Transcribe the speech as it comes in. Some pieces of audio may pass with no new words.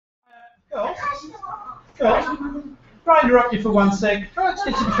Girls, try to interrupt you for 1 sec. Try to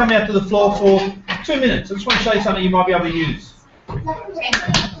get you to come out to the floor for 2 minutes. I just want to show you something you might be able to use. 10, 9,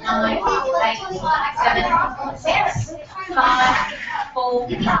 8, 7, 6, 5, 4,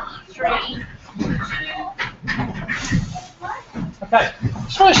 3, 2. Okay,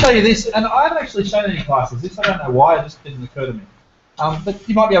 just want to show you this, and I haven't actually shown any classes this. I don't know why, it just didn't occur to me. But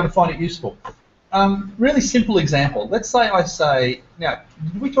you might be able to find it useful. Really simple example. Let's say I say, now,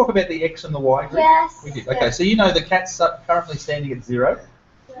 did we talk about the X and the Y group? Yes. We did. Okay, so you know the cat's currently standing at 0,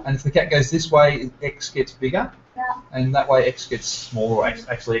 and if the cat goes this way, X gets bigger, and that way X gets smaller, or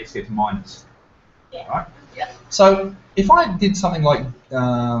actually X gets minus. Yeah. Right? Yeah. So if I did something like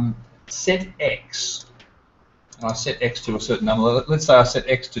set X, and I set X to a certain number, let's say I set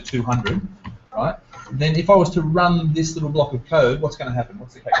X to 200, right? Then if I was to run this little block of code, what's going to happen?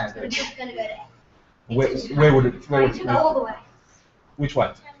 What's the cat going to do? It's just going to go there. Where would it move? All the way. Which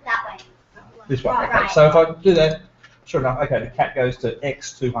way? That way. This way. Right, Okay. right. So if I do that, sure enough, okay, the cat goes to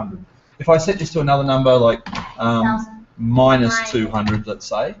X 200. If I set this to another number like minus 200, let's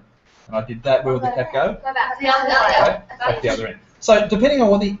say, and I did that, where would the cat go? Go back to the other Okay, back to the other end. So depending on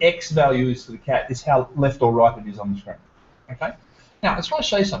what the X value is for the cat is how left or right it is on the screen. Okay. Now I just want to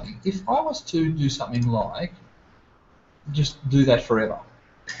show you something. If I was to do something like just do that forever.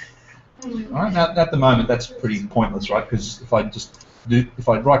 All right. Now at the moment that's pretty pointless, right? Because if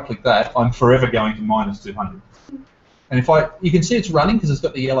I right-click that, I'm forever going to minus 200. And you can see it's running because it's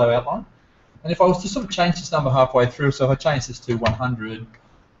got the yellow outline. And if I was to sort of change this number halfway through, so if I change this to 100,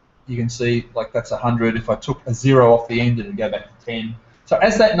 you can see like that's 100. If I took a 0 off the end, it'd go back to 10. So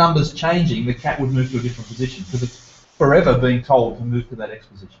as that number's changing, the cat would move to a different position because it's forever being told to move to that X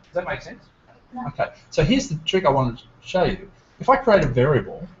position. Does that make sense? No. Okay. So here's the trick I wanted to show you. If I create a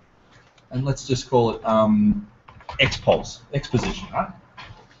variable, and let's just call it xpos, X position, right?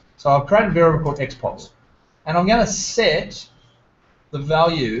 So I've created a variable called xpos, and I'm going to set the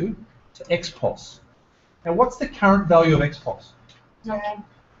value to xpos. Now, what's the current value of xpos?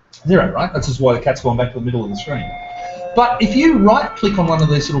 0, right? That's just why the cat's gone back to the middle of the screen. But if you right-click on one of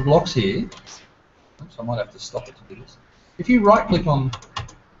these little blocks here, oops, I might have to stop it to do this. If you right-click on,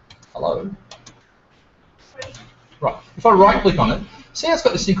 hello, right, if I right-click on it, see how it's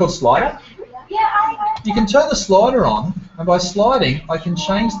got this thing called slider? Yeah, You can turn the slider on, and by sliding, I can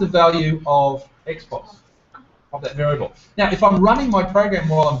change the value of xpos, of that variable. Now, if I'm running my program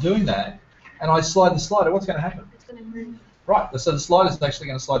while I'm doing that, and I slide the slider, what's going to happen? It's going to move. Right, so the slider is actually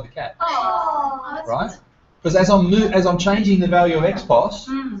going to slide the cat, Oh, right? Because as I'm changing the value of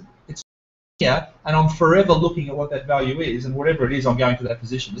xpos, it's here, and I'm forever looking at what that value is, and whatever it is, I'm going to that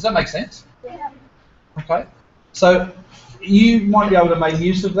position. Does that make sense? Yeah. Okay. So you might be able to make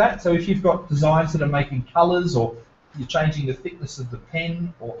use of that. So if you've got designs that are making colours, or you're changing the thickness of the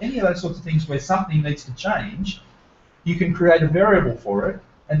pen, or any of those sorts of things where something needs to change, you can create a variable for it,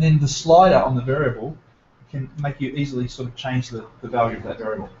 and then the slider on the variable can make you easily sort of change the value of that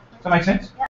variable. Does that make sense?